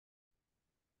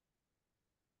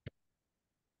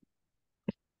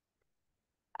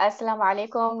Assalamu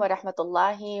alaikum wa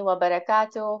rahmatullahi wa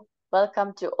barakatuh.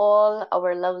 Welcome to all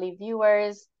our lovely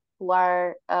viewers who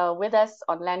are with us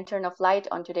on Lantern of Light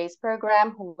on today's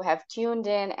program, who have tuned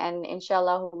in and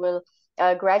inshallah who will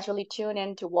gradually tune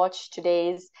in to watch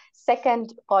today's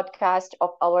second podcast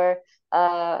of our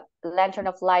Lantern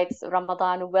of Light's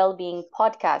Ramadan Wellbeing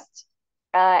podcast.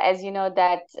 As you know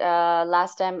that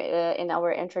last time in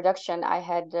our introduction, I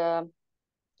had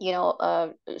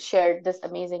shared this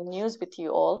amazing news with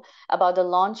you all about the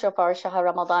launch of our Shahar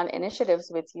Ramadan initiatives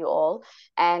with you all.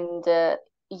 And,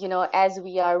 as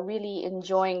we are really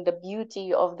enjoying the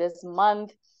beauty of this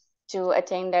month to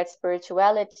attain that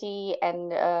spirituality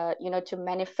and, to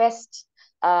manifest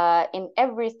in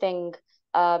everything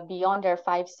beyond our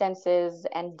five senses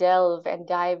and delve and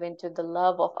dive into the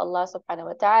love of Allah subhanahu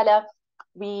wa ta'ala,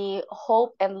 we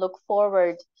hope and look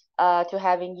forward to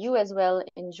having you as well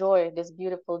enjoy this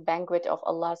beautiful banquet of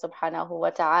Allah subhanahu wa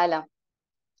ta'ala.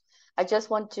 I just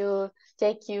want to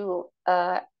take you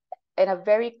in a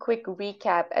very quick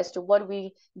recap as to what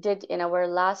we did in our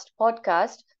last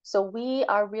podcast. So we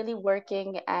are really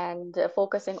working and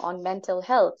focusing on mental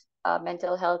health.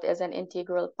 Mental health is an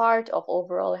integral part of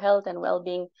overall health and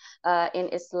well-being in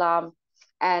Islam.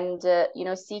 And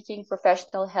seeking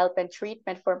professional help and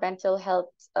treatment for mental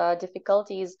health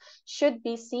difficulties should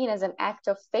be seen as an act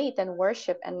of faith and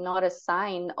worship and not a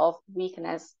sign of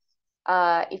weakness.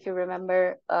 If you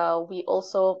remember, we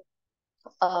also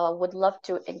would love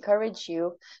to encourage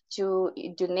you to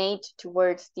donate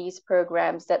towards these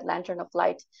programs that Lantern of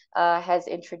Light has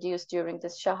introduced during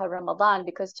this Shahar Ramadan,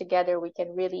 because together we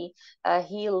can really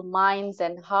heal minds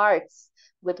and hearts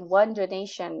with one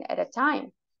donation at a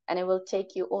time. And it will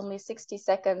take you only 60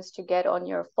 seconds to get on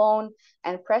your phone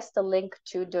and press the link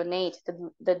to donate.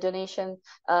 The donation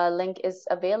link is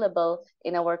available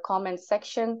in our comments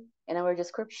section, in our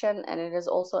description, and it is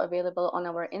also available on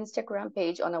our Instagram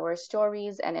page, on our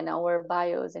stories, and in our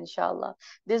bios, inshallah.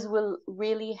 This will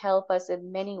really help us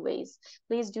in many ways.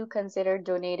 Please do consider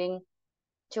donating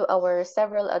to our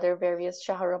several other various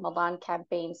Shahar Ramadan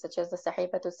campaigns, such as the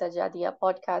Sahifatu Sajadiya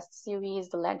podcast series,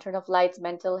 the Lantern of Lights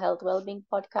mental health well-being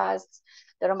podcasts,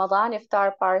 the Ramadan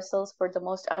Iftar parcels for the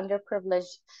most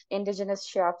underprivileged indigenous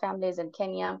Shia families in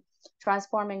Kenya,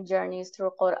 transforming journeys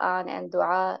through Quran and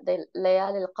Dua, the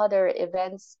Layal al-Qadr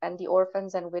events, and the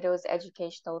orphans and widows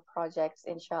educational projects,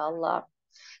 inshallah.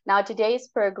 Now, today's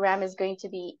program is going to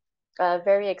be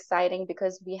very exciting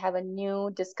because we have a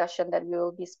new discussion that we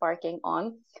will be sparking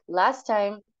on. Last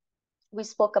time, we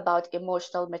spoke about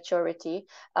emotional maturity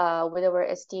with our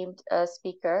esteemed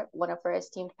speaker, one of our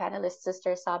esteemed panelists,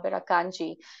 Sister Sabira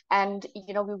Kanji. And,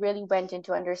 we really went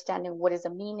into understanding what is the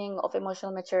meaning of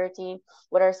emotional maturity,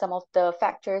 what are some of the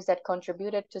factors that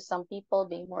contributed to some people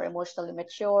being more emotionally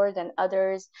mature than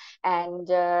others, and,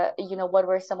 what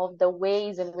were some of the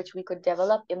ways in which we could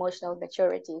develop emotional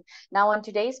maturity. Now, on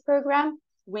today's program,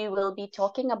 we will be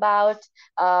talking about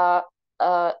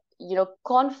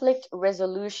conflict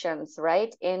resolutions,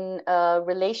 right, in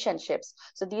relationships.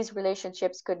 So these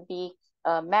relationships could be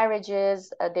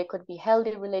marriages, they could be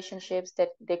healthy relationships, that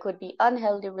they could be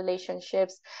unhealthy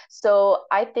relationships. So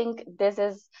I think this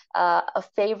is a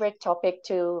favorite topic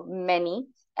to many.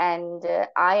 And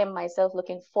I am myself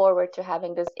looking forward to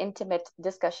having this intimate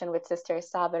discussion with Sister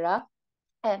Sabira.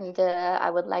 And I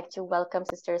would like to welcome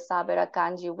Sister Sabira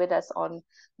Kanji with us on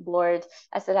board.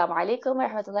 Assalamu alaikum wa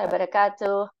rahmatullahi wa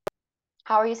barakatuh.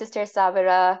 How are you, Sister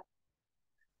Sabira?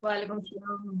 Walaikum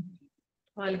salam.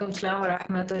 Walaikum salam wa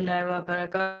rahmatullahi wa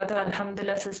barakatuh.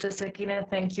 Alhamdulillah, Sister Sakeena,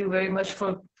 thank you very much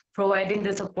for providing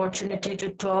this opportunity to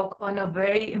talk on a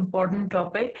very important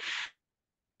topic.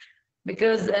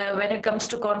 Because when it comes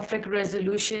to conflict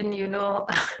resolution,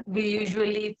 we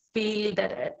usually feel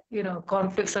that,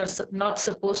 conflicts are not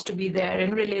supposed to be there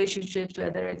in relationships,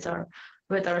 whether it's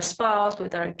with our spouse,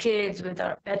 with our kids,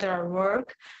 at our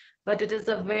work. But it is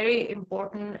a very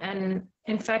important and,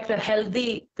 in fact, a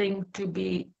healthy thing to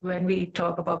be when we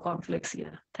talk about conflicts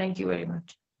here. Thank you very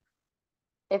much.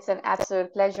 It's an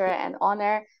absolute pleasure and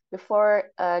honor.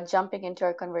 Before jumping into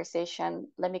our conversation,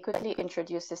 let me quickly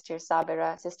introduce Sister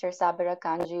Sabira. Sister Sabira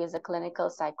Kanji is a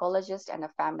clinical psychologist and a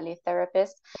family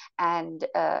therapist, and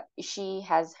she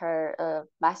has her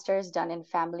master's done in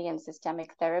family and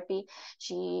systemic therapy.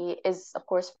 She is, of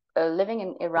course, living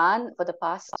in Iran for the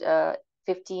past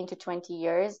 15 to 20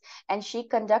 years, and she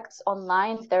conducts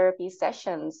online therapy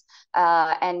sessions.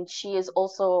 And she is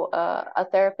also a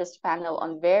therapist panel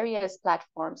on various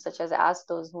platforms such as Ask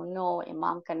Those Who Know,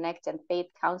 Imam Connect, and Faith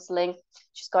Counseling.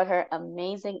 She's got her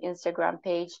amazing Instagram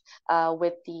page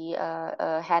with the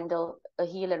handle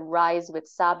Heal and Rise with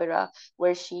Sabira,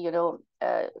 where she,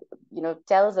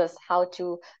 tells us how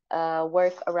to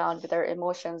work around with our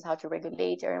emotions, how to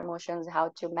regulate our emotions,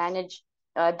 how to manage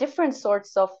different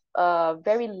sorts of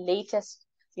very latest,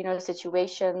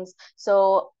 situations.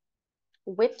 So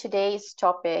with today's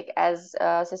topic, as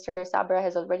Sister Sabra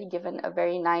has already given a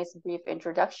very nice brief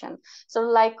introduction. So,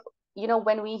 like,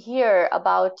 when we hear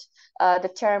about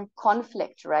the term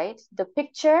conflict, right? The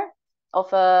picture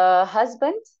of a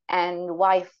husband and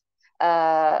wife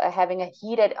having a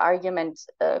heated argument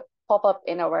pop up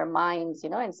in our minds,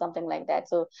 and something like that.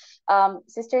 So,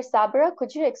 Sister Sabra,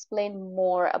 could you explain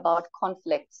more about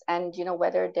conflicts and,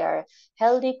 whether they're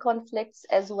healthy conflicts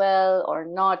as well or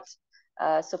not?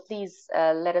 So please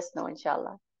let us know,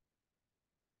 inshallah.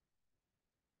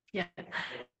 Yeah.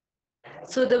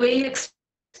 So the way you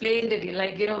explained it,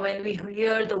 like, when we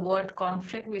hear the word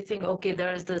conflict, we think, okay,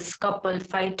 there's this couple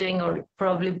fighting or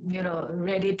probably,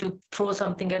 ready to throw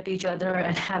something at each other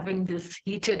and having this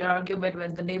heated argument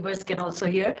when the neighbors can also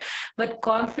hear. But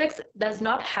conflicts does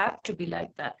not have to be like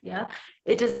that. Yeah.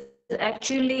 It is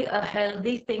actually a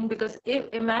healthy thing, because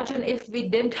imagine if we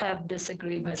didn't have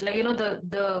disagreements, like,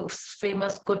 the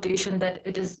famous quotation that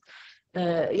it is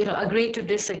agree to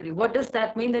disagree. What does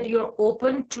that mean? That you're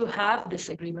open to have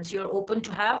disagreements, you're open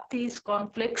to have these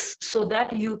conflicts so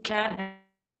that you can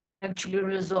actually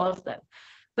resolve them.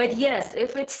 But yes,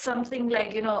 if it's something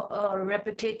like, a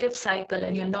repetitive cycle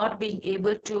and you're not being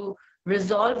able to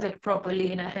resolve it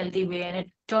properly in a healthy way, and it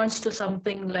turns to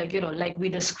something like, like we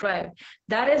described,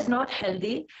 that is not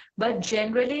healthy. But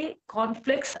generally,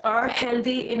 conflicts are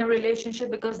healthy in a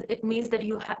relationship, because it means that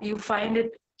you find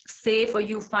it safe, or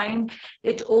you find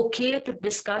it okay to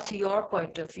discuss your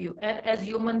point of view. And as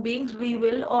human beings, we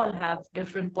will all have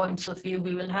different points of view.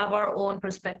 We will have our own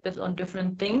perspectives on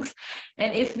different things.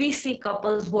 And if we see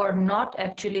couples who are not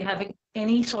actually having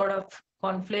any sort of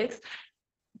conflicts,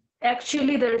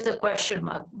 actually there is a question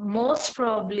mark. Most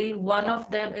probably one of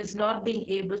them is not being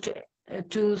able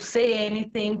to say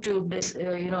anything, to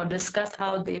discuss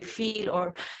how they feel,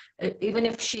 or even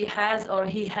if she has or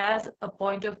he has a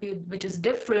point of view which is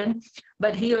different,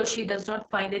 but he or she does not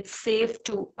find it safe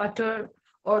to utter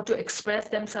or to express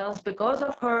themselves because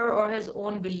of her or his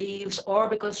own beliefs, or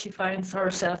because she finds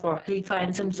herself or he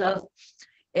finds himself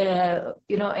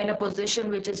in a position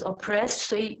which is oppressed.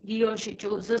 So he or she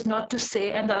chooses not to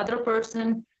say, and the other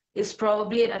person is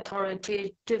probably an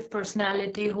authoritative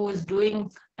personality who is doing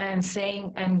and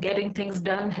saying and getting things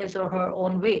done his or her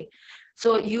own way.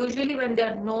 So usually when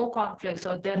there are no conflicts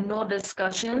or there are no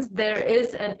discussions, there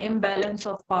is an imbalance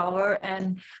of power,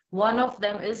 and one of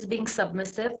them is being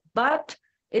submissive. But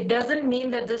it doesn't mean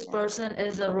that this person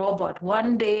is a robot.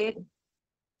 One day,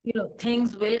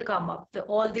 things will come up.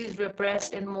 All these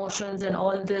repressed emotions and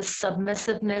all this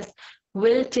submissiveness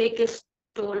will take its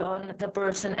toll on the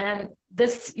person. And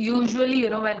this usually,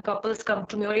 when couples come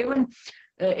to me, or even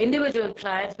individual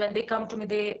clients, when they come to me,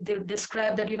 they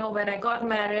describe that, when I got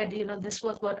married, this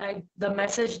was the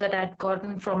message that I'd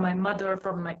gotten from my mother,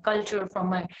 from my culture, from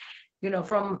my,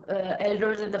 from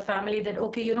elders in the family, that,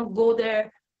 okay, go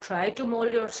there, try to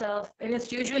mold yourself. And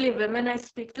it's usually women I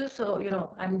speak to. So,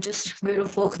 I'm just going to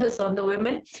focus on the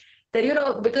women,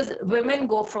 that, because women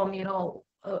go from,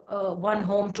 one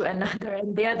home to another,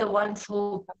 and they are the ones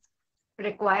who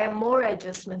require more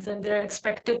adjustments, and they're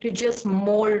expected to just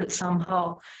mold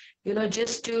somehow,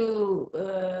 just to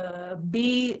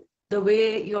be the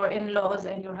way your in-laws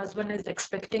and your husband is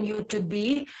expecting you to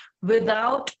be,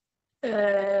 without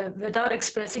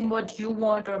expressing what you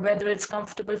want, or whether it's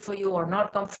comfortable for you or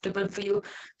not comfortable for you.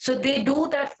 So they do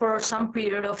that for some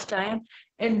period of time,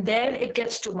 and then it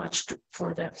gets too much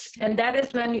for them. And that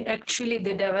is when actually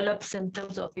they develop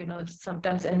symptoms of,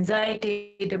 sometimes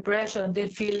anxiety, depression. They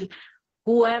feel,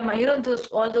 who am I?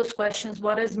 All those questions.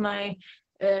 What is my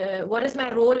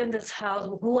role in this house?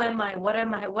 Who am I? What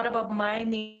am I? What about my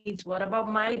needs? What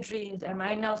about my dreams? Am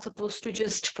I now supposed to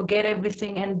just forget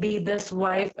everything and be this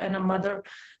wife and a mother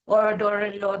or a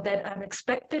daughter-in-law that I'm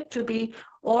expected to be?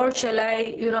 Or shall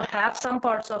I, have some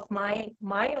parts of my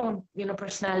own,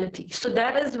 personality? So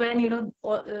that is when,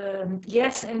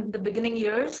 yes, in the beginning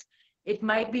years, it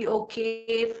might be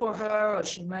okay for her, or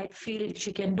she might feel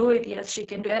she can do it. Yes, she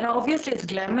can do it. And obviously it's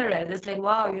glamorous. It's like,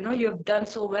 wow, you've done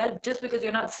so well, just because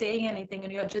you're not saying anything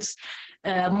and you're just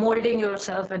molding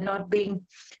yourself and not being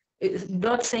is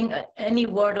not saying any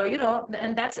word, or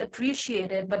and that's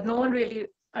appreciated, but no one really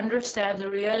understands or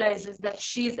realizes that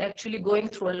she's actually going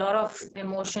through a lot of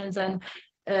emotions and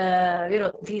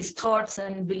these thoughts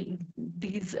and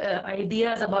these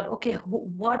ideas about, okay,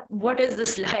 what is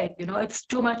this like? It's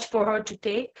too much for her to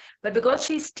take, but because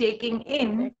she's taking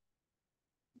in,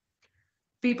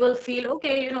 people feel,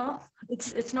 okay,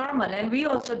 it's normal. And we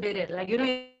also did it, like,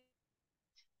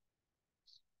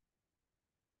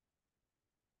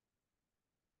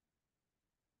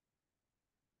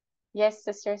 Yes,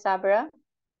 Sister Sabra.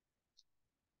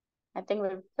 I think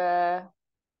we've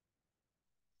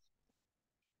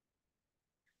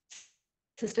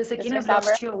Sister Sakeena, Sister I've Sabra.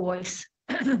 lost your voice.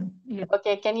 Yeah.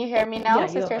 Okay, can you hear me now, Yeah,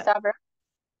 you're Sister back. Sabra?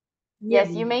 Yeah.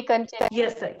 Yes, you may continue.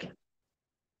 Yes, I can.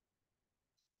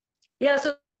 Yeah,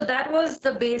 so that was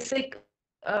the basic,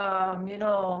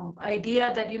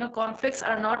 idea that, conflicts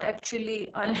are not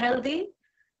actually unhealthy.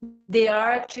 They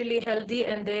are actually healthy,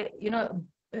 and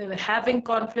having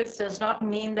conflicts does not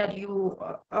mean that you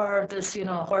are this,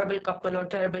 horrible couple or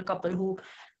terrible couple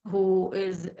who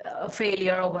is a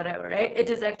failure or whatever, right? It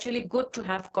is actually good to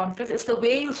have conflicts. It's the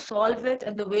way you solve it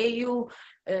and the way you,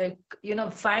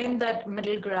 find that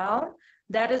middle ground.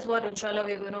 That is what, inshallah,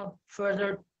 we're going to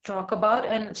further talk about.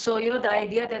 And so, the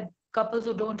idea that couples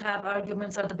who don't have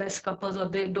arguments are the best couples, or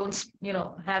they don't,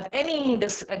 have any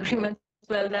disagreements,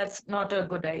 well, that's not a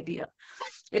good idea.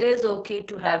 It is okay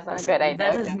to have That's not a good disagreements. That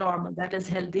idea. is Okay. normal. That is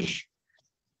healthy.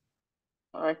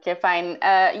 Okay, fine.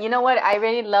 You know what? I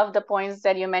really love the points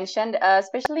that you mentioned.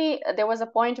 Especially, there was a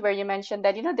point where you mentioned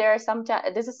that, there are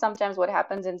sometimes, this is sometimes what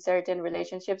happens in certain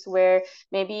relationships where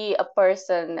maybe a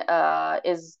person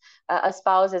is, a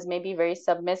spouse is maybe very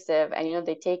submissive, and,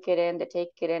 they take it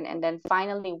in, and then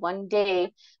finally one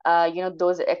day,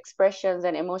 those expressions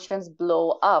and emotions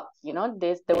blow up,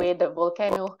 this, the way the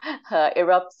volcano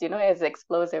erupts, is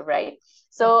explosive, right?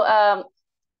 So,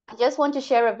 I just want to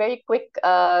share a very quick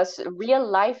real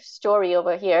life story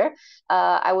over here.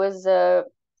 I was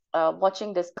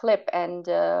watching this clip, and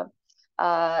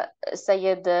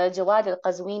Sayyid Jawad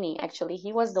al-Qazwini, actually,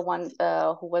 he was the one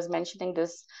who was mentioning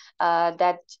this,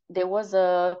 that there was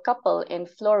a couple in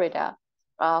Florida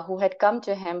who had come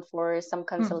to him for some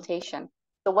consultation.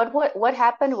 So what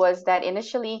happened was that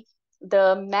initially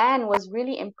the man was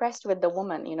really impressed with the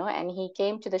woman, and he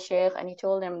came to the sheikh and he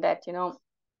told him that,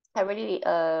 I really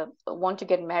want to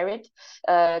get married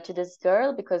to this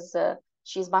girl because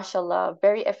she's mashallah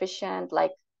very efficient.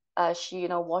 Like she,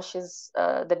 washes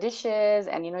the dishes,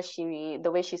 and she, the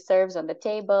way she serves on the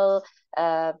table.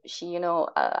 She,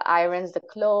 irons the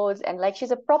clothes, and like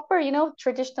she's a proper,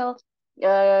 traditional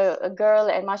girl,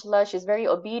 and mashallah, she's very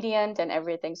obedient and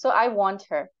everything. So I want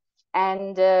her.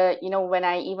 And when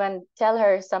I even tell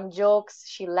her some jokes,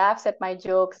 she laughs at my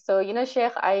jokes. So,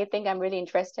 Sheikh, I think I'm really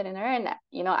interested in her, and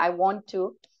I want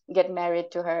to get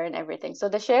married to her and everything. So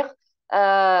the Sheikh,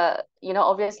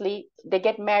 obviously they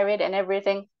get married and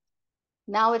everything.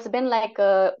 Now it's been like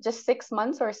just 6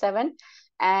 months or seven,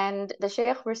 and the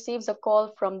Sheikh receives a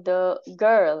call from the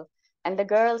girl, and the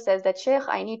girl says that, Sheikh,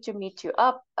 I need to meet you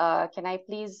up. Can I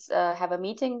please have a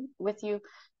meeting with you?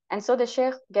 And so the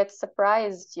Sheikh gets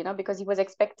surprised, because he was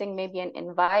expecting maybe an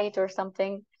invite or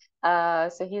something.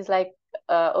 So he's like,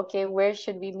 okay, where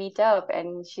should we meet up?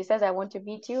 And she says, I want to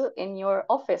meet you in your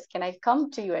office. Can I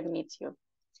come to you and meet you?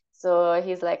 So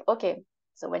he's like, okay.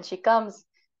 So when she comes,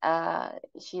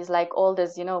 she's like all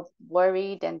this,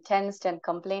 worried and tensed and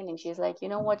complaining. She's like, you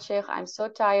know what, Sheikh, I'm so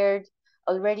tired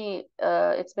already.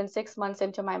 It's been 6 months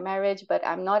into my marriage, but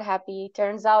I'm not happy.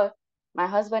 Turns out my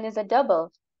husband is a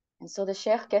double. And so the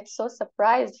Sheikh gets so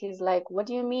surprised. He's like, what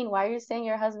do you mean? Why are you saying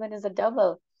your husband is a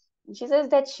double? And she says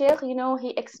that, Sheikh, he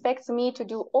expects me to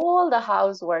do all the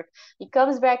housework. He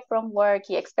comes back from work.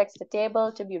 He expects the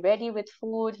table to be ready with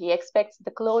food. He expects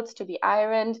the clothes to be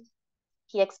ironed.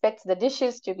 He expects the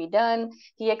dishes to be done.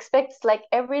 He expects like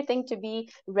everything to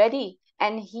be ready.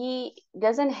 And he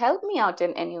doesn't help me out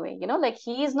in any way, like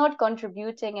he is not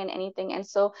contributing in anything. And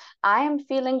so I am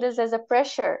feeling this as a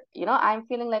pressure, I'm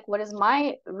feeling like, what is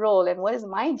my role and what is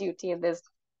my duty in this?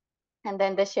 And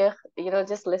then the sheikh,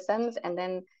 just listens, and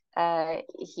then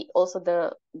he also,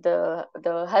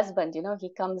 the husband, he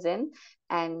comes in,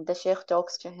 and the sheikh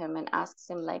talks to him and asks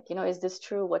him, like, is this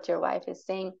true what your wife is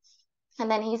saying? And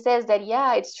then he says that,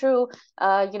 yeah, it's true.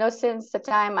 Since the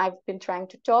time I've been trying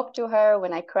to talk to her,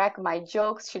 when I crack my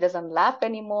jokes, she doesn't laugh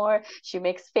anymore. She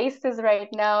makes faces right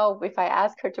now. If I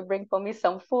ask her to bring for me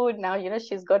some food, now,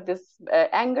 she's got this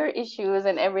anger issues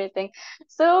and everything.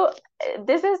 So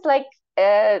this is like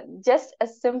just a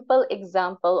simple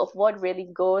example of what really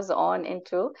goes on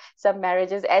into some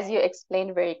marriages, as you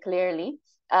explained very clearly.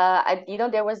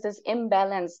 there was this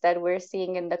imbalance that we're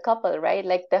seeing in the couple, right?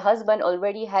 Like the husband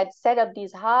already had set up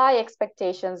these high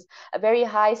expectations, a very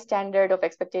high standard of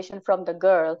expectation from the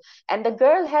girl. And the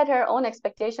girl had her own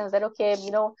expectations that, okay,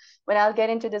 when I'll get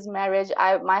into this marriage,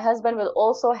 my husband will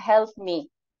also help me.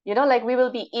 Like we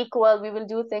will be equal, we will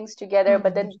do things together.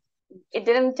 But then it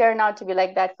didn't turn out to be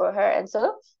like that for her. And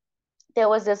so there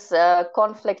was this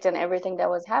conflict and everything that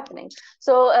was happening.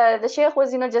 So the sheikh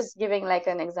was, just giving like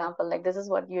an example, like this is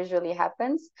what usually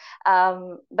happens.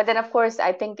 But then, of course,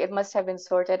 I think it must have been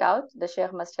sorted out. The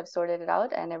sheikh must have sorted it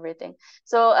out and everything.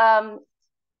 So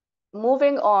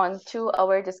moving on to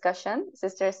our discussion,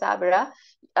 Sister Sabira,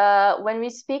 when we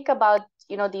speak about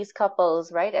these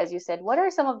couples, right? As you said, what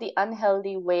are some of the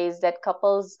unhealthy ways that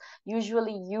couples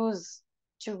usually use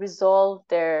to resolve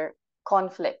their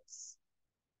conflicts?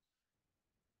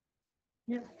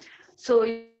 Yeah. So,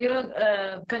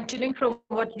 continuing from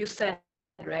what you said,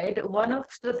 right? One of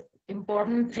the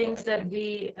important things that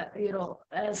we,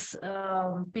 as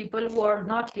people who are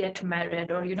not yet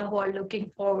married, or, who are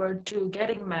looking forward to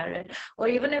getting married, or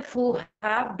even if who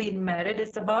have been married,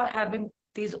 it's about having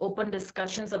these open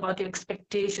discussions about your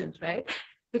expectations, right?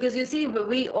 Because you see,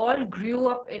 we all grew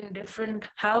up in different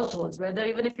households, whether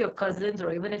even if you're cousins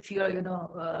or even if you're,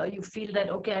 you feel that,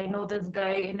 okay, I know this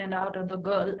guy in and out, or the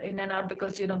girl in and out,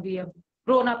 because, we have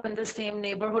grown up in the same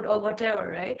neighborhood or whatever,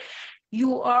 right?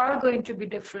 You are going to be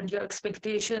different. Your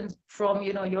expectations from,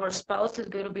 your spouse is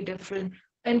going to be different.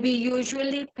 And we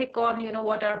usually pick on,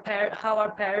 what how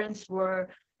our parents were,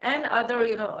 and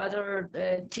other, other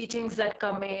teachings that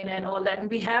come in and all that. And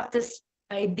we have this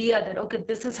idea that, okay,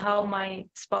 this is how my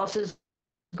spouse is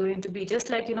going to be. Just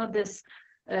like, this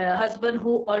husband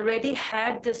who already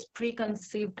had this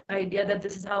preconceived idea that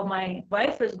this is how my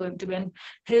wife is going to be. And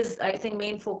his, I think,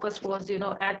 main focus was,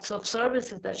 acts of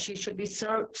services, that she should be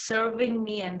serving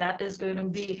me, and that is going to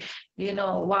be,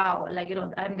 wow, like,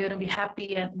 I'm going to be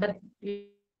happy. And but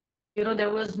there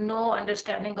was no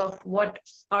understanding of what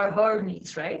are her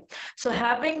needs, right? So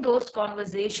having those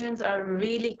conversations are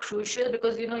really crucial,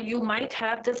 because you might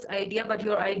have this idea, but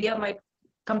your idea might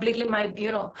completely might be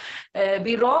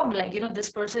wrong. Like,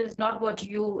 this person is not what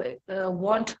you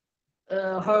want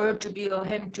her to be or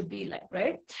him to be like,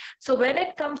 right? So when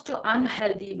it comes to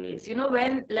unhealthy ways,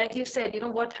 when, like you said,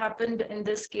 what happened in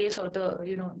this case, or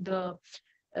the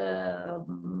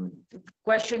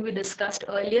question we discussed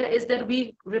earlier, is that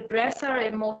we repress our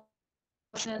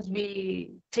emotions,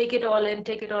 we take it all in,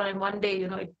 and one day,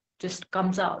 it just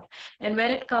comes out. And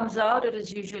when it comes out, it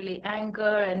is usually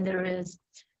anger, and there is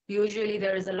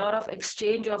a lot of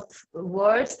exchange of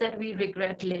words that we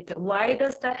regret later. Why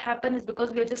does that happen? Is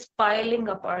because we are just piling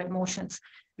up our emotions.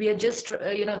 We are just,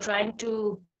 trying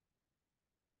to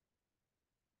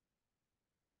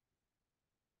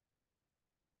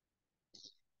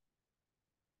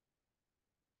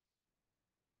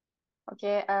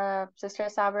Okay, Sister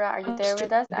Sabra, are you there to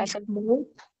with us? be I think smooth.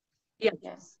 Yeah.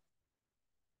 yes.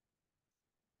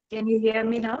 Can you hear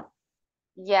me now?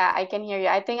 Yeah, I can hear you.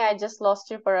 I think I just lost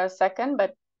you for a second,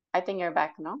 but I think you're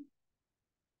back now.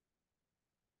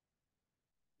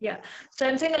 Yeah. So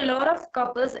I'm saying a lot of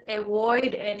couples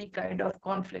avoid any kind of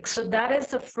conflict. So that is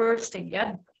the first thing.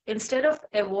 Yeah. Instead of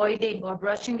avoiding or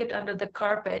brushing it under the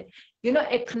carpet,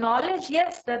 acknowledge,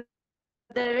 yes, that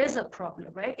there is a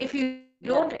problem, right? If you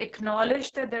don't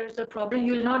acknowledge Yeah, that there is a problem,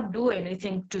 you'll not do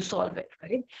anything to solve it,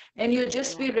 right? And you'll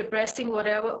just be repressing yeah.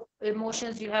 whatever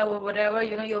emotions you have, or whatever,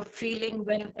 you're feeling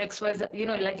when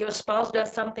XYZ, like your spouse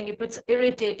does something, if it's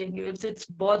irritating you, if it's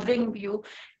bothering you,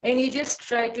 and you just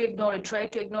try to ignore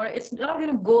it, it's not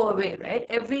going to go away, right?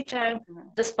 Every time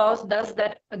Mhm. the spouse does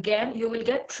that again, you will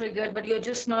get triggered, but you're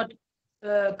just not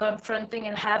confronting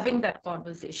and having that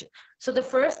conversation. So the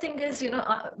first thing is,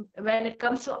 when it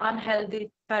comes to unhealthy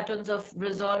patterns of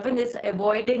resolving, is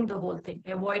avoiding the whole thing,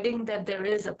 avoiding that there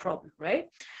is a problem, right?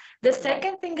 The Right.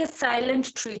 second thing is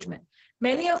silent treatment.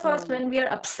 Many of us, Mm, when we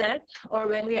are upset or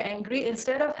when we are angry,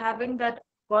 instead of having that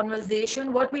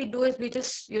conversation, what we do is we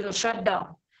just, shut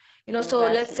down. So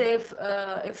let's exactly. say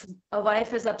if a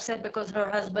wife is upset because her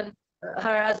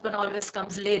husband always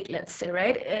comes late, let's say,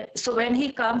 right? So when he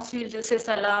comes, she'll just say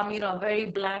salam, very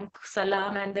blank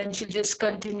salam, and then she'll just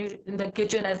continue in the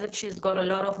kitchen as if she's got a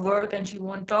lot of work, and she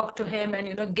won't talk to him, and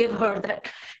give him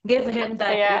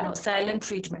that, Yeah, silent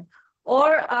treatment. Or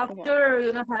yeah.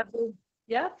 after, having,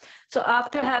 yeah. So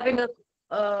after having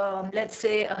let's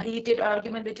say a heated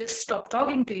argument, they just stop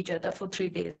talking to each other for 3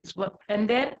 days. And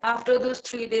then after those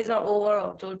 3 days are over,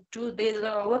 or 2 days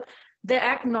are over, they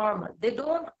act normal. They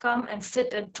don't come and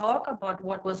sit and talk about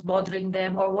what was bothering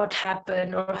them, or what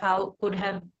happened, or how could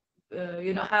have,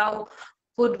 how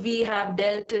could we have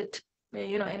dealt it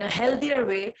in a healthier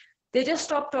way, they just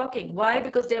stop talking. Why?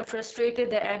 Because they're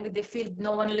frustrated, they're angry, they feel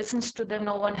no one listens to them,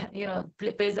 no one,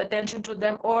 pays attention to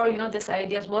them, or, this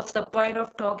idea is, what's the point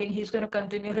of talking? He's going to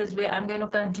continue his way, I'm going to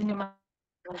continue mine.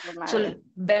 So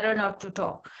better not to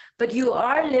talk. But you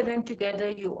are living together,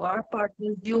 you are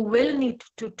partners, you will need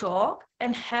to talk,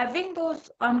 and having those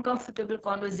uncomfortable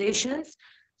conversations,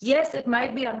 yes, it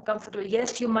might be uncomfortable.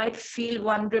 Yes, you might feel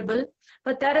vulnerable,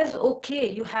 but that is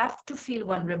okay. You have to feel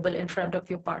vulnerable in front of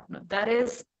your partner. That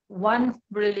is one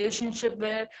relationship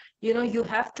where, you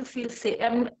have to feel safe.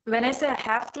 And when I say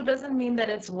have to, doesn't mean that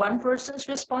it's one person's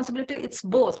responsibility, it's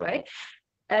both, right?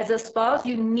 As a spouse,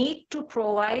 you need to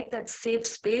provide that safe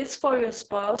space for your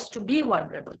spouse to be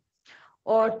vulnerable,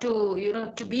 or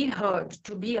to be heard,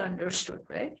 to be understood,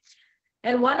 right?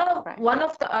 And one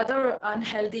of the other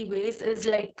unhealthy ways is,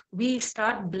 like, we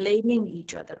start blaming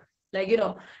each other. Like,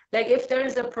 like if there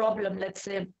is a problem, let's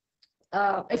say,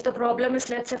 if the problem is,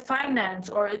 let's say, finance,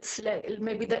 or it's like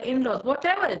maybe the in-laws,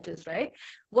 whatever it is, right?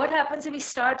 What happens if we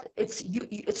start, it's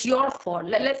your fault.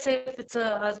 Let's say if it's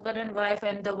a husband and wife,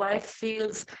 and the wife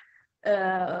feels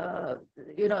that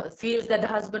the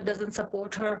husband doesn't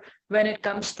support her when it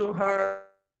comes to her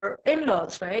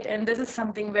in-laws, right? And this is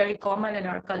something very common in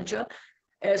our culture.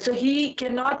 So he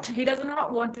does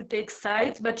not want to take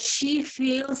sides, but she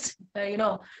feels,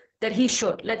 that he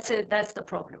should. Let's say that's the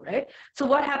problem, right? So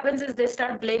what happens is they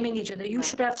start blaming each other. You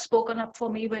should have spoken up for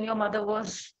me when your mother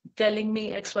was telling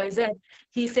me XYZ.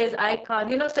 He says, I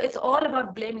can't, so it's all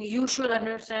about blaming. You should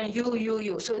understand,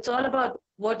 you. So it's all about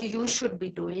what you should be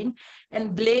doing,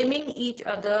 and blaming each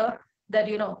other, that,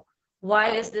 why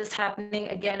is this happening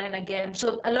again and again?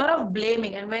 So a lot of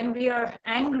blaming. And when we are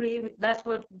angry, that's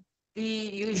what we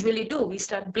usually do. We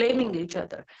start blaming each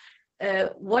other.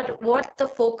 What the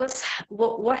focus,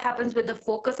 what happens with the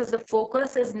focus is, the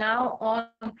focus is now on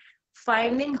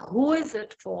finding who is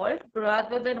at fault,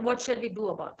 rather than what shall we do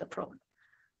about the problem.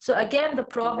 So again, the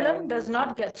problem does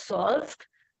not get solved.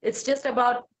 It's just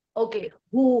about, okay,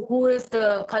 who is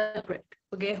the culprit?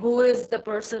 Okay, who is the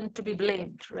person to be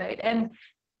blamed, right?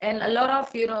 And a lot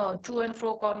of, to and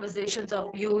fro conversations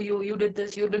of, you did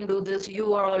this, you didn't do this,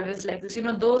 you are always like this,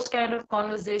 those kind of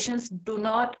conversations do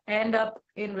not end up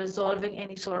in resolving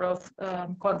any sort of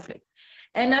conflict.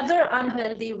 Another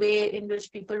unhealthy way in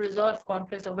which people resolve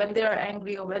conflicts, or when they are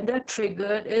angry or when they're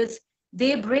triggered, is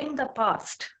they bring the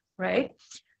past, right?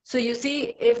 So you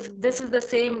see, if this is the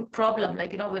same problem,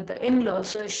 like, with the in-laws,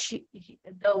 so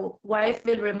the wife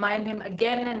will remind him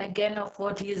again and again of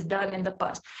what he has done in the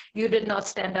past. You did not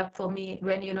stand up for me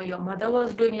when, your mother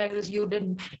was doing like this. You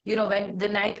didn't, when the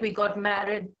night we got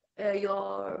married,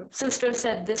 your sister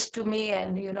said this to me,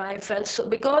 and, I felt so,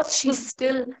 because she's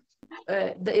still,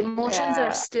 the emotions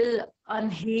are still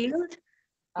unhealed.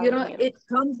 It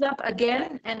comes up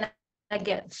again and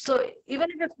again. So even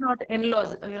if it's not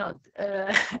in-laws,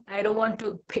 I don't want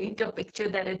to paint a picture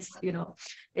that it's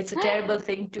a terrible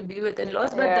thing to be with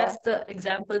in-laws, but that's the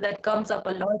example that comes up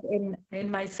a lot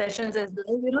in my sessions as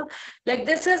well. Like,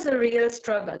 this is a real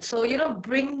struggle. So,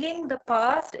 bringing the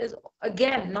past is,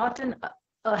 again, not in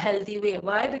a healthy way.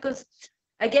 Why? Because,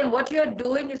 again, what you're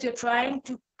doing is you're trying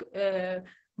to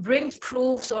bring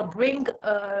proofs, or bring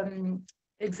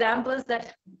examples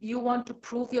that you want to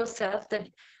prove yourself that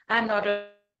I'm not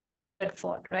at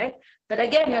fault, right? But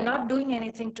again, you're not doing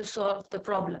anything to solve the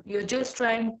problem. You're just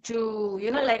trying to,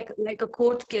 like a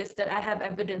court case, that I have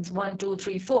evidence 1, 2,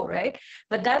 3, 4, right?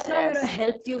 But that's not going to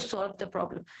help you solve the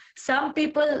problem. Some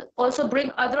people also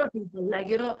bring other people, like,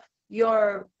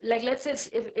 like, let's say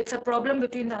if it's a problem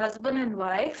between the husband and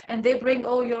wife, and they bring,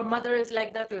 oh, your mother is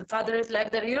like that, your father is like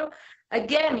that,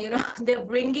 again, they're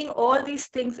bringing all these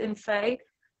things inside,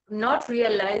 not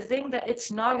realizing that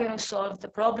it's not going to solve the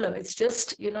problem. It's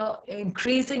just,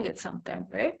 increasing it sometimes,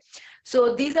 right?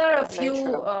 So these are a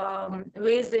few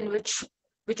ways in which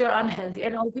are unhealthy.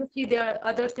 And obviously there are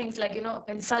other things, like,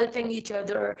 insulting each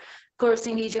other,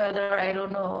 cursing each other, I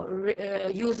don't know,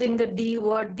 using the D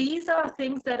word. These are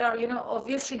things that are,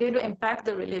 obviously going to impact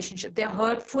the relationship. They're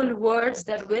hurtful words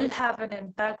that will have an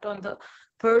impact on the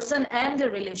person and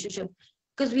the relationship,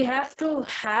 because we have to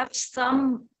have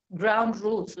some ground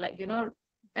rules, like,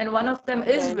 and one of them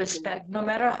is respect. No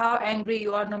matter how angry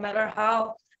you are, no matter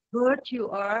how hurt you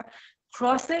are,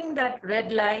 crossing that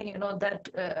red line,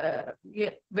 that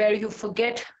where you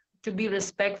forget to be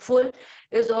respectful,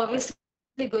 is obviously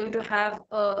going to have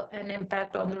an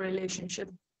impact on the relationship.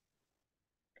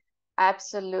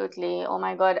 Absolutely. Oh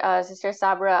my God, Sister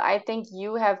Sabra, I think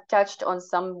you have touched on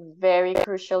some very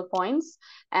crucial points.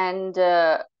 And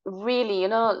really,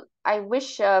 I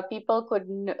wish people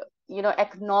could,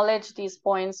 acknowledge these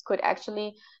points could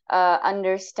actually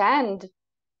understand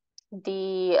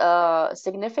the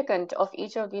significance of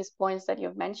each of these points that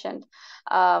you've mentioned.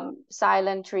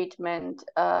 Silent treatment,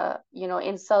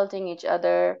 insulting each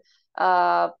other,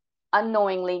 uh,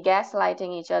 unknowingly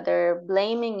gaslighting each other,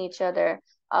 blaming each other,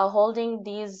 holding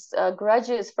these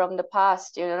grudges from the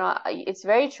past. It's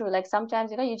very true. Like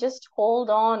sometimes, you just hold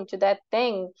on to that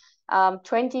thing.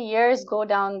 20 years go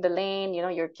down the lane,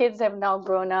 your kids have now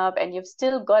grown up, and you've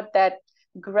still got that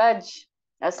grudge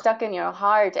stuck in your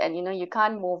heart, and you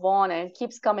can't move on, and it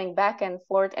keeps coming back and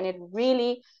forth, and it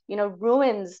really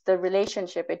ruins the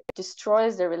relationship. It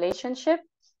destroys the relationship,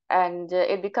 and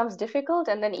it becomes difficult,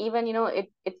 and then even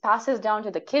it passes down to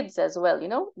the kids as well.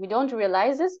 We don't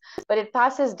realize this, but it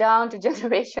passes down to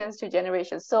generations to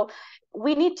generations. So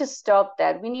we need to stop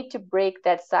that. We need to break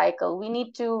that cycle. We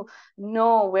need to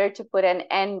know where to put an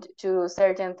end to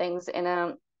certain things in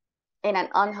an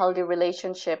unhealthy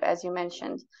relationship, as you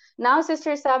mentioned. Now,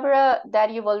 Sister Sabira,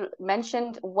 that you've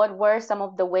mentioned, what were some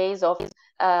of the ways of,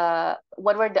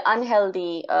 what were the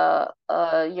unhealthy,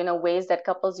 ways that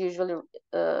couples usually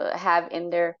have in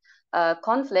their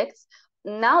conflicts.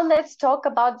 Now, let's talk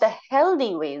about the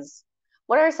healthy ways.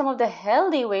 What are some of the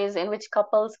healthy ways in which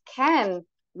couples can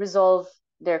resolve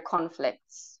their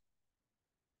conflicts?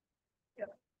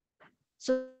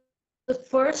 So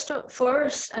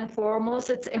first and foremost,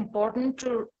 it's important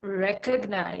to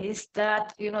recognize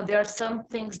that there are some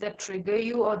things that trigger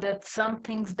you, or that some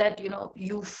things that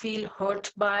you feel hurt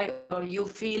by, or you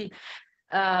feel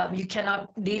you cannot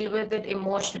deal with it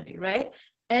emotionally, right?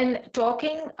 And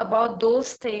talking about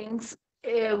those things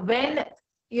when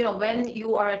when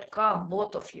you are at calm,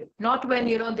 both of you, not when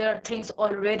there are things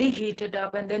already heated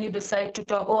up, and then you decide to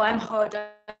talk. Oh, I'm hurt,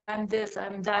 I'm this,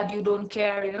 I'm that, you don't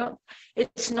care.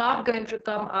 It's not going to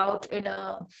come out in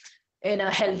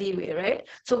a healthy way, right?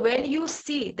 So when you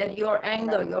see that your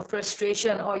anger, your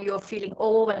frustration, or you're feeling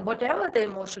overwhelmed, whatever the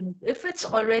emotion, if it's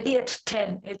already at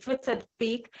 10, if it's at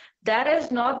peak, that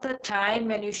is not the time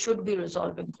when you should be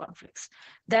resolving conflicts.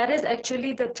 That is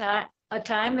actually a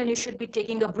time when you should be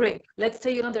taking a break. Let's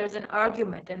say there's an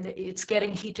argument and it's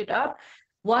getting heated up.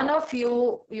 One of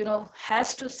you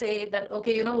has to say that,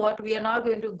 okay, you know what, we are not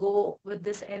going to go with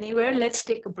this anywhere. Let's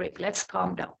take a break. Let's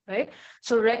calm down, right?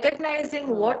 So recognizing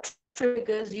what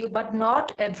triggers you, but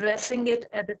not addressing it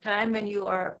at the time when you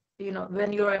are,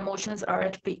 when your emotions are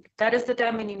at peak. That is the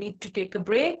time when you need to take a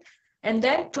break, and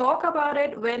then talk about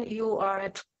it when you are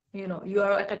at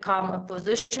a calmer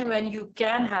position, when you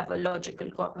can have a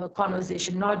logical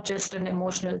conversation, not just an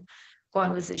emotional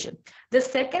conversation. The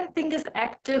second thing is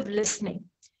active listening.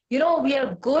 We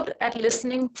are good at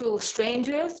listening to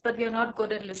strangers, but we are not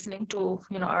good at listening to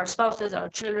our spouses, our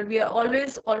children. We are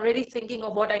always already thinking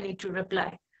of what I need to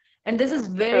reply. And this is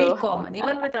very common,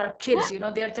 even with our kids.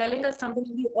 They are telling us something,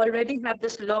 we already have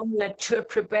this long lecture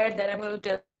prepared that I'm going to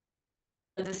tell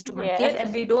this to my kid,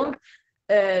 and we don't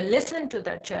listen to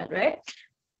that child, right?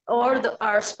 Or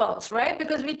our spouse, right?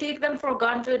 Because we take them for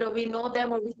granted, or we know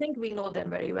them, or we think we know them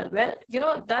very well.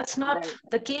 Well, that's not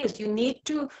the case. You need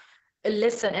to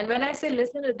listen. And when I say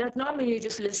listen, it does not mean you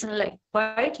just listen like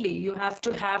quietly. You have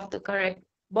to have the correct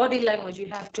body language. You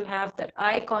have to have that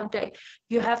eye contact.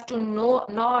 You have to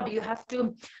nod. You have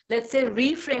to, let's say,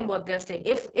 reframe what they're saying.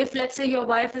 If let's say your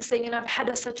wife is saying, I've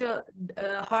had such a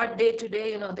hard day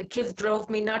today, the kids drove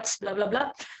me nuts, blah, blah,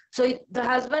 blah. So the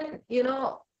husband,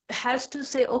 has to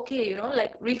say, okay,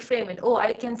 like reframe it. Oh,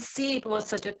 I can see it was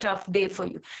such a tough day for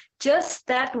you. Just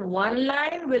that one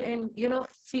line will,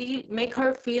 make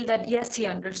her feel that, yes, he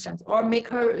understands, or make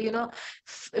her,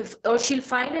 or she'll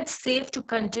find it safe to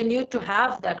continue to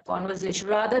have that conversation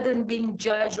rather than being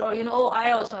judged, or, oh,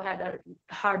 I also had a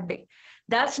hard day.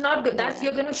 That's not good.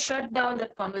 You're going to shut down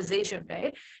that conversation,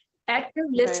 right? Active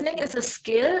listening is a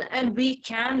skill, and we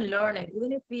can learn it.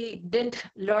 Even if we didn't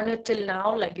learn it till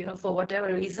now, like, for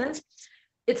whatever reasons,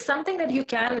 it's something that you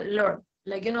can learn,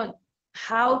 like,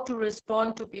 how to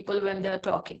respond to people when they're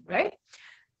talking, right?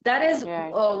 That is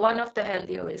one of the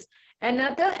healthier ways.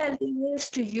 Another healthy way is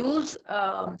to use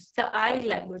the eye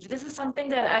language. This is something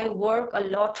that I work a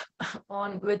lot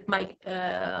on with my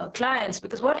clients,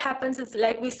 because what happens is,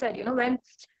 like we said,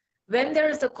 when there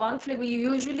is a conflict, we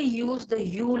usually use the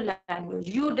you language.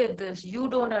 You did this, you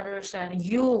don't understand,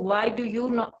 why do you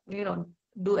not,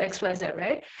 do X, Y, Z,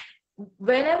 right?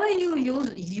 Whenever you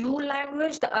use you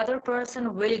language, the other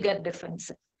person will get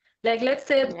defensive. Like, let's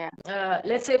say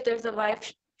if there's a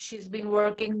wife, she's been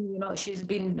working, she's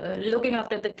been looking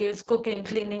after the kids, cooking,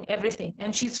 cleaning, everything,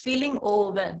 and she's feeling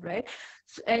overwhelmed, right?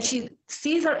 and she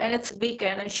sees her, and it's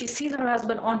weekend, and she sees her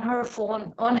husband on her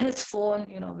phone, on his phone,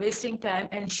 wasting time,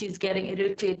 and she's getting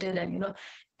irritated,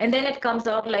 and then it comes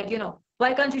out like,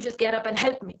 why can't you just get up and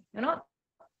help me?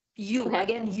 You,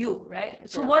 again, you, right?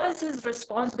 So Yeah. what is his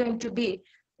response going to be?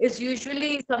 Is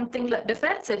usually something like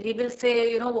defensive. He will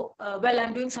say, well,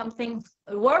 I'm doing something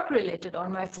work related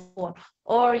on my phone,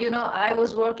 or, I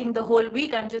was working the whole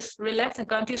week, I'm just relaxing.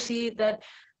 Can't you see that?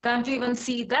 Can't you even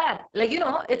see that? Like,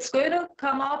 it's going to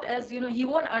come out as, he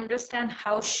won't understand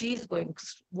how she's going,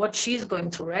 what she's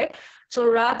going through, right? So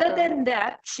rather than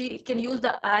that, she can use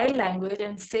the I language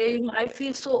and say, I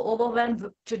feel so overwhelmed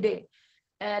today.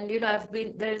 And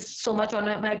there's so much on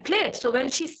my plate. So when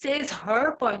she says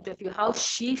her point of view, how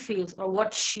she feels or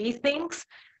what she thinks,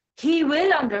 he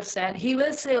will understand. He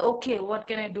will say, okay, what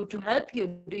can I do to help you?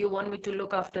 Do you want me to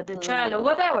look after the child or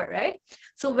whatever, right?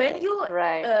 So when you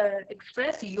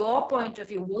express your point of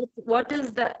view, what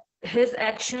is his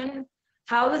action?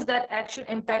 How is that action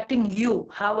impacting you?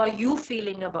 How are you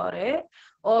feeling about it?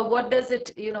 Or what does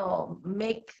it,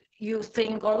 make you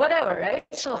think or whatever, right?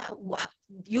 So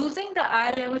using the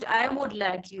I language, I would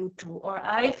like you to, or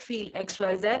I feel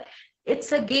XYZ,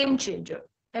 it's a game changer.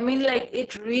 I mean, like,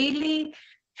 it really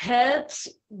helps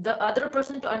the other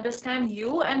person to understand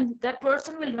you, and that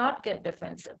person will not get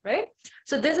defensive, right?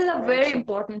 So this is a very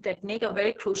important technique, a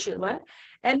very crucial one.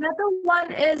 Another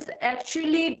one is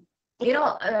actually,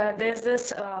 there's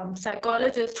this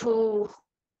psychologist who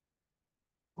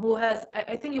has,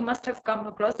 I think you must have come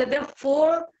across, that there are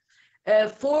four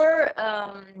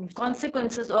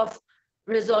consequences of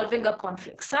resolving a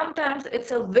conflict. Sometimes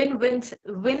it's a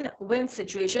win-win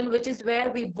situation, which is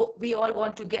where we all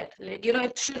want to get. Like,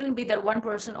 it shouldn't be that one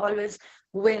person always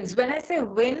wins. When I say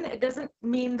win, it doesn't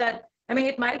mean that, I mean,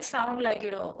 it might sound like,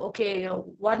 okay,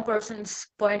 one person's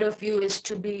point of view is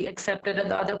to be accepted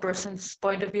and the other person's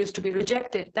point of view is to be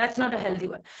rejected. That's not a healthy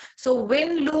one. So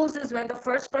win-lose is when the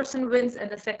first person wins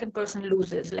and the second person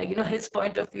loses. Like, his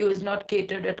point of view is not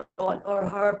catered at all, or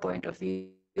her point of view.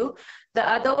 The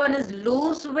other one is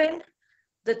lose-win.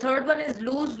 The third one is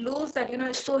lose-lose, that,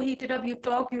 it's so heated up, you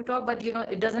talk, but,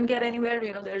 it doesn't get anywhere,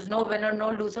 there's no winner,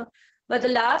 no loser. But the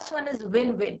last one is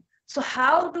win-win. So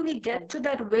how do we get to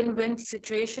that win-win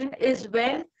situation is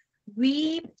when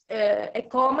we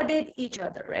accommodate each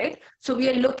other, right? So we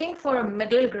are looking for a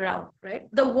middle ground, right?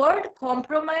 The word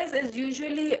compromise is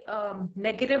usually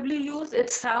negatively used.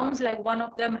 It sounds like one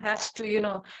of them has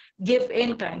to, give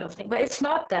in kind of thing, but it's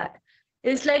not that.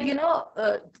 It's like,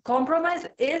 compromise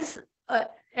is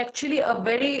actually a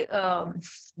very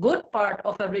good part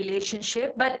of a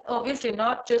relationship, but obviously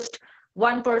not just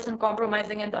one person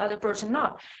compromising and the other person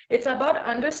not. It's about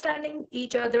understanding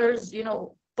each other's,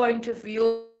 point of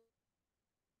view,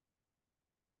 understanding each other's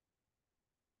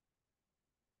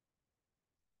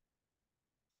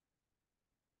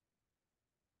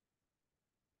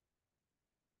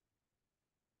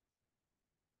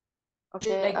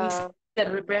Okay. like we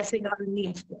said, repressing our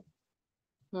needs.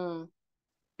 Hmm.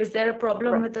 Is there a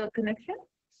problem with the connection?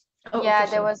 Oh, okay, Yeah,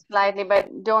 there sorry. was slightly,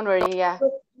 but don't worry. Yeah.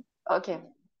 Okay.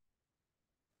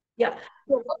 Yeah.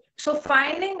 So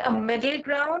finding a middle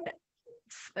ground,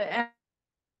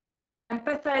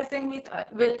 empathizing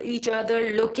with each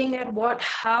other, looking at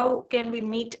how can we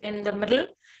meet in the middle,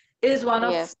 is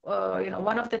Yes.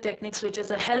 one of the techniques, which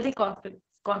is a healthy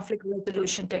conflict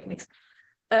resolution techniques.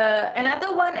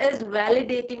 Another one is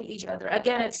validating each other.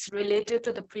 Again, it's related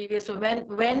to the previous. So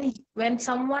when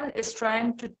someone is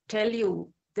trying to tell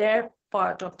you their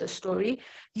part of the story,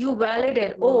 you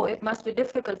validate. Oh, it must be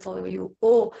difficult for you.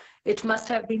 Oh, it must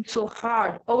have been so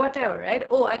hard, or whatever, right?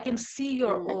 Oh, I can see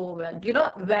you're overwhelmed.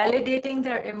 Validating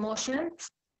their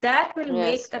emotions, that will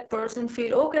make Yes. that person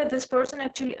feel, okay, this person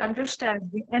actually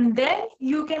understands me, and then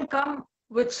you can come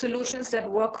with solutions that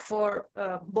work for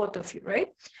both of you,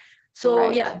 right? So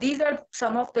Right. yeah, these are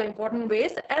some of the important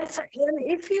ways. And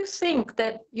if you think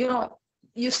that,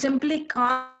 you simply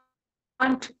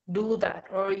can't do that,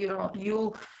 or,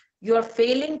 you're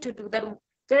failing to do that,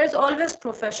 there is always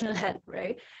professional help,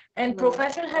 right? And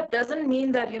professional help doesn't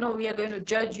mean that, we are going to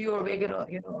judge you, or we're going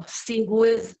to, see who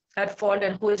is at fault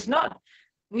and who is not.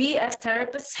 We as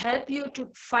therapists help you to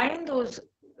find those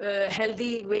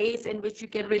healthy ways in which you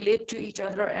can relate to each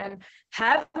other and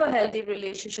have a healthy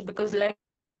relationship, because like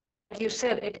you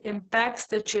said, it impacts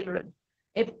the children.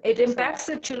 It impacts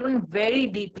the True. children very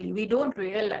deeply. We don't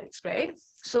realize, right?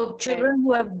 So children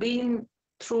who Right. have been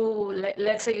through,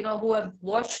 let's say, who have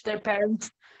watched their parents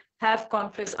have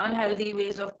conflicts, unhealthy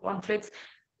ways of conflicts,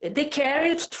 they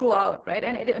carry it throughout, right?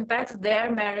 And it impacts their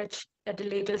marriage at a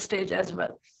later stage as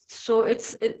well. So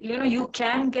you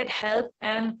can get help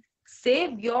and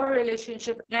save your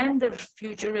relationship and the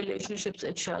future relationships,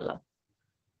 inshallah.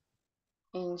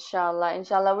 Inshallah,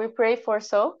 inshallah, we pray for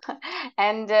so.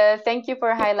 And thank you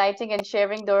for highlighting and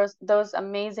sharing those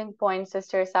amazing points,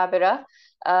 Sister Sabira.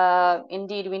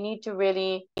 Indeed, we need to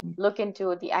really look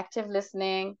into the active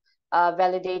listening,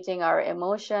 validating our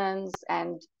emotions,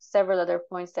 and several other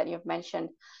points that you've mentioned.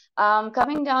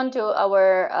 Coming down to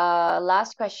our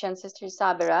last question, Sister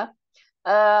Sabira,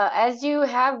 as you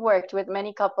have worked with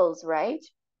many couples, right?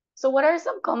 So, what are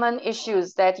some common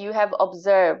issues that you have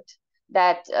observed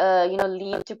that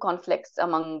lead to conflicts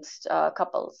amongst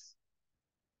couples?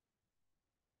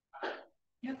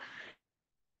 Yeah.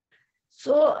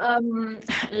 So,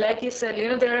 like you said,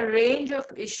 there are a range of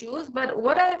issues, but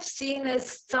what I've seen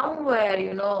is somewhere,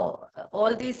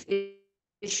 all these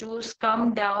issues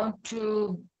come down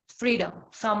to freedom,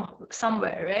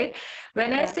 somewhere, right?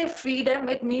 When I say Yeah, freedom,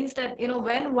 it means that,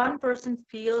 when one person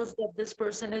feels that this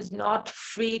person is not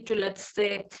free to, let's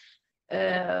say,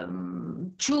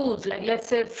 choose, like let's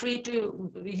say free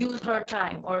to use her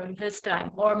time or his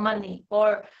time or money,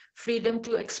 or freedom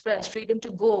to express, freedom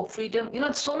to go, freedom,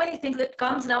 so many things that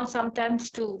comes down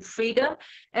sometimes to freedom.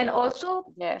 And also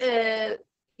yes, uh,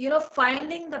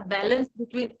 finding the balance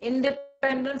between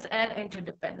independence and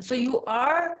interdependence. So you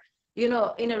are in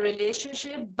a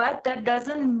relationship, but that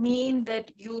doesn't mean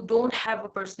that you don't have a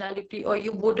personality, or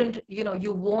you wouldn't,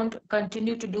 you won't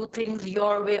continue to do things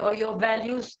your way, or your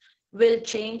values will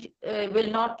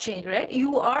not change, right?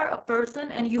 You are a person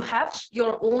and you have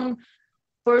your own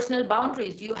personal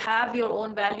boundaries, you have your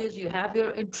own values, you have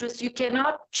your interests. You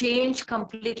cannot change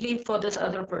completely for this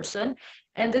other person.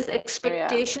 And this yeah,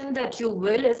 expectation that you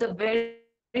will is a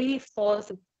very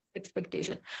false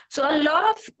expectation. So a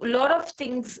lot of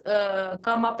things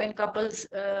come up in couples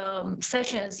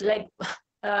sessions. Like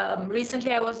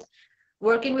recently I was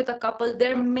working with a couple.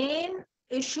 Their main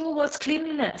issue was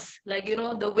cleanliness, like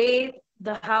the way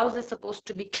the house is supposed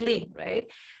to be clean, right?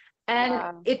 And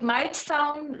wow, it might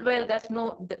sound, well,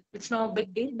 it's no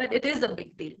big deal, but it is a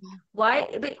big deal. Why?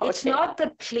 It's okay, not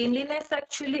the cleanliness,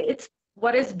 actually, it's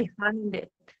what is behind it,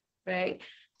 right?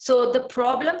 So the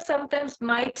problem sometimes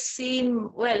might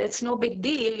seem, well, it's no big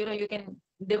deal, you can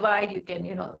divide, you can,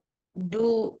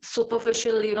 do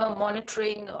superficial,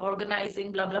 monitoring,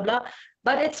 organizing, blah, blah, blah.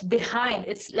 But it's behind.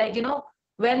 It's like,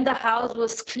 when the house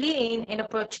was clean in a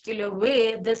particular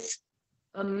way, this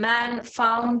a man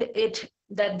found it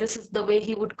that this is the way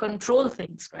he would control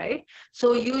things, right?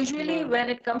 So usually yeah, when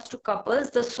it comes to couples,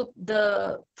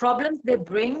 the problems they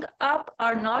bring up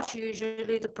are not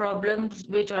usually the problems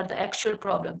which are the actual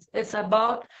problems. It's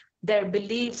about their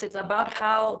beliefs. It's about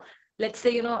how, let's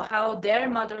say, how their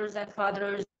mothers and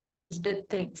fathers did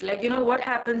things. Like, what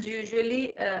happens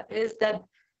usually is that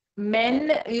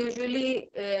men usually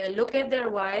look at their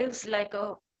wives like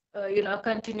a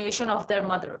continuation of their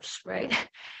mothers, right?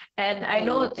 And I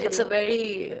know it's a true,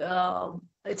 very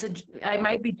I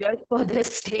might be judged for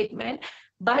this statement,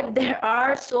 but there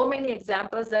are so many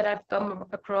examples that I've come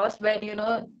across when,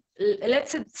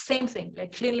 let's say same thing,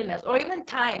 like cleanliness or even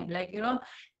time. Like,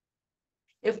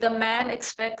 if the man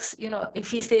expects, if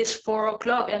he says 4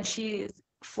 o'clock and she's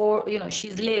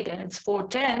late and it's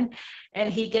 4:10,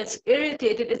 and he gets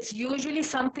irritated, it's usually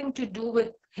something to do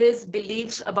with his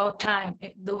beliefs about time,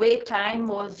 the way time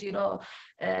was,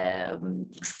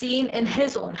 seen in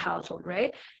his own household,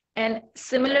 right? And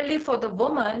similarly for the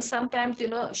woman, sometimes,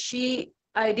 she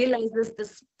idealizes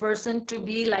this person to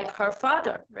be like her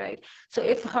father, right? So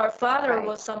if her father right,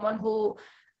 was someone who,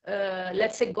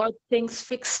 let's say, got things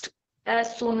fixed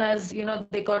as soon as,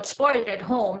 they got spoiled at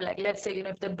home, like let's say,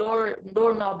 if the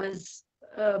doorknob is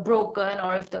broken,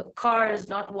 or if the car is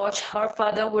not washed, her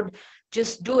father would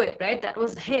just do it, right? That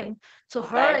was him. So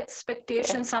her right,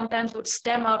 expectation sometimes would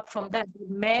stem out from that.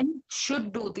 Men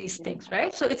should do these yeah, things,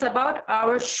 right? So it's about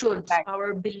our shoulds, right,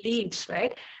 our beliefs,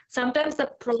 right? Sometimes the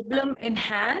problem in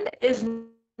hand is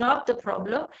not the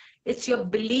problem. It's your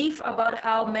belief about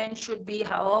how men should be,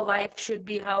 how a wife should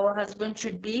be, how a husband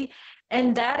should be.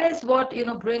 And that is what,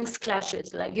 brings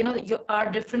clashes. Like,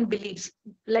 our different beliefs.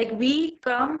 Like, we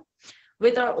come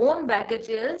with our own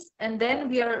baggages, and then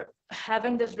we are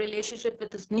having this relationship with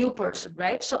this new person,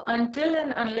 right? So until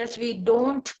and unless we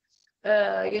don't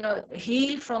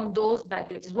heal from those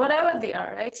baggages, whatever they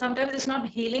are, right? Sometimes it's not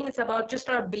healing, it's about just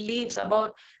our beliefs,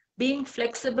 about being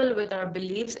flexible with our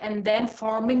beliefs and then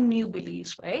forming new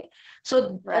beliefs, right?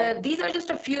 So right. these are just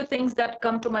a few things that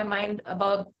come to my mind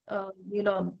about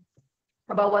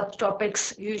what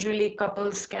topics usually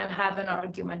couples can have an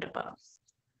argument about.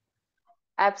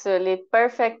 Absolutely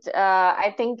perfect.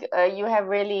 I think you have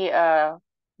really,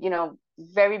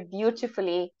 very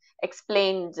beautifully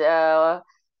explained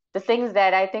the things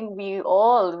that I think we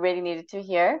all really needed to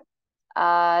hear.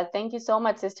 Thank you so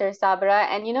much, Sister Sabra.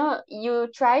 And you know, you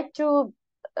tried to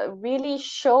really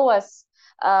show us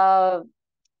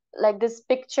like this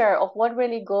picture of what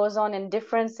really goes on in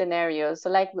different scenarios. So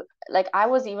like I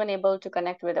was even able to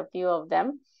connect with a few of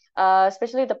them,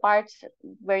 especially the part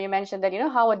where you mentioned that, you know,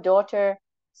 how a daughter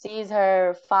sees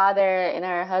her father in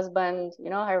her husband, you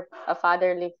know, her a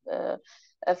fatherly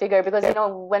a figure, because you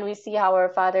know when we see how our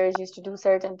fathers used to do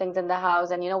certain things in the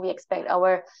house, and you know we expect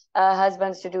our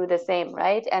husbands to do the same,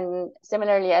 right? And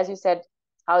similarly, as you said,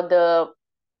 how the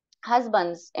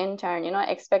husbands in turn, you know,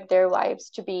 expect their wives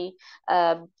to be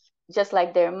uh, just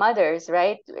like their mothers,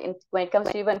 right? When it comes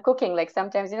to even cooking, like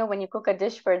sometimes, you know, when you cook a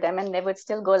dish for them and they would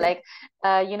still go like,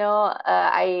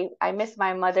 I miss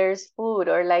my mother's food,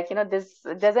 or like, you know, this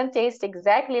doesn't taste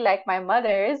exactly like my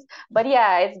mother's, but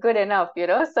yeah, it's good enough, you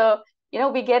know. So you know,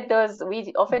 we get those,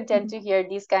 we often tend to hear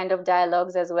these kind of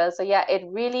dialogues as well. So yeah, it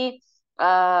really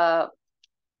uh,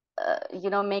 you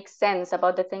know, makes sense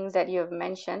about the things that you have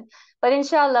mentioned. But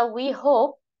inshallah, we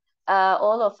hope,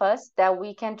 all of us, that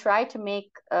we can try to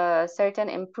make certain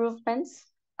improvements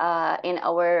in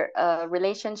our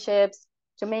relationships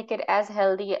to make it as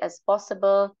healthy as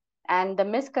possible. And the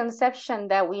misconception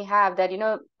that we have that, you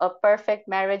know, a perfect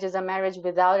marriage is a marriage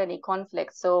without any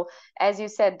conflict. So, as you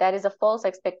said, that is a false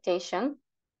expectation.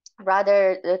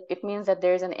 Rather, it means that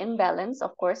there's an imbalance,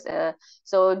 of course.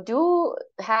 So do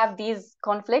have these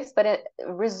conflicts, but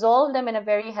resolve them in a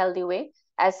very healthy way,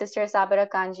 as Sister Sabira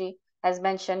Kanji has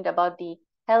mentioned about the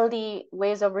healthy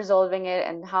ways of resolving it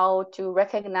and how to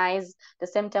recognize the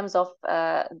symptoms of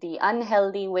the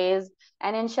unhealthy ways,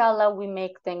 and inshallah we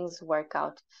make things work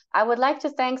out. I would like to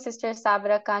thank Sister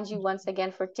Sabira Kanji once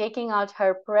again for taking out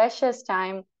her precious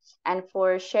time and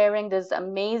for sharing this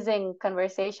amazing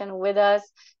conversation with us.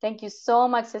 Thank you so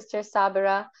much, Sister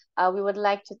Sabira. We would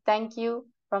like to thank you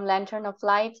from Lantern of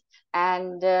Light.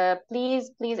 And please,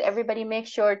 please, everybody, make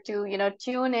sure to, you know,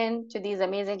 tune in to these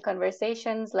amazing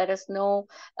conversations. Let us know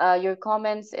your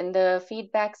comments in the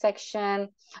feedback section,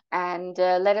 and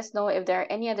let us know if there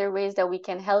are any other ways that we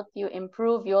can help you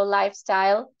improve your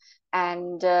lifestyle.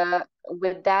 And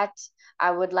with that,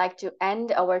 I would like to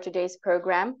end our today's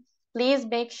program. Please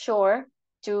make sure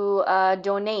to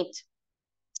donate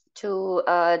to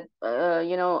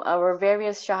you know, our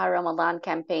various Shahar Ramadan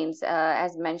campaigns,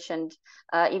 as mentioned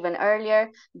even earlier.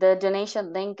 The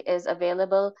donation link is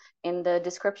available in the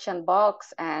description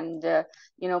box, and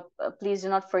you know, please do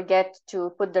not forget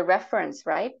to put the reference,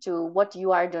 right, to what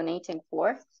you are donating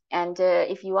for. And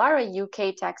if you are a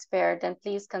UK taxpayer, then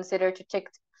please consider to tick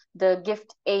the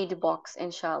gift aid box,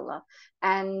 inshallah.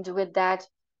 And with that,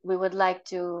 we would like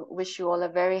to wish you all a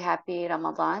very happy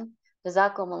Ramadan.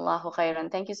 Jazakumullahu khairan.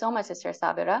 Thank you so much, Sister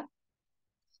Sabira.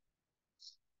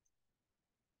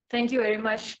 Thank you very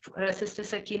much, Sister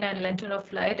Sakeena and Lantern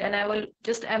of Light. And I will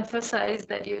just emphasize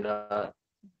that, you know,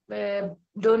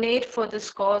 donate for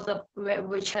this cause of,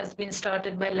 which has been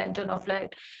started by Lantern of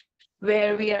Light,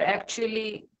 where we are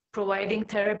actually providing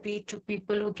therapy to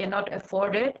people who cannot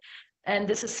afford it. And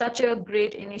this is such a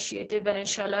great initiative, and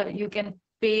inshallah, you can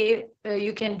pay,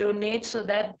 you can donate so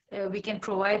that we can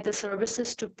provide the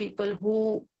services to people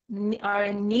who are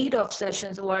in need of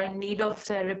sessions, who are in need of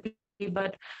therapy,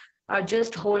 but are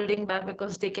just holding back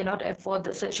because they cannot afford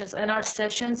the sessions. And our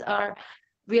sessions are,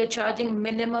 we are charging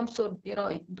minimum. So, you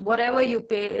know, whatever you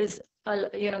pay is,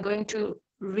 you know, going to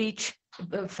reach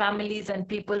families and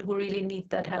people who really need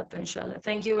that help, inshallah.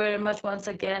 Thank you very much once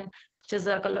again.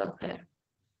 Jazakallah khair.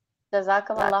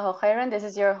 Jazakumullahu khairan. This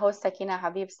is your host, Sakeena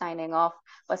Habib, signing off.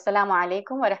 Wassalamu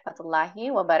alaikum wa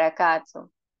rahmatullahi wa barakatuh.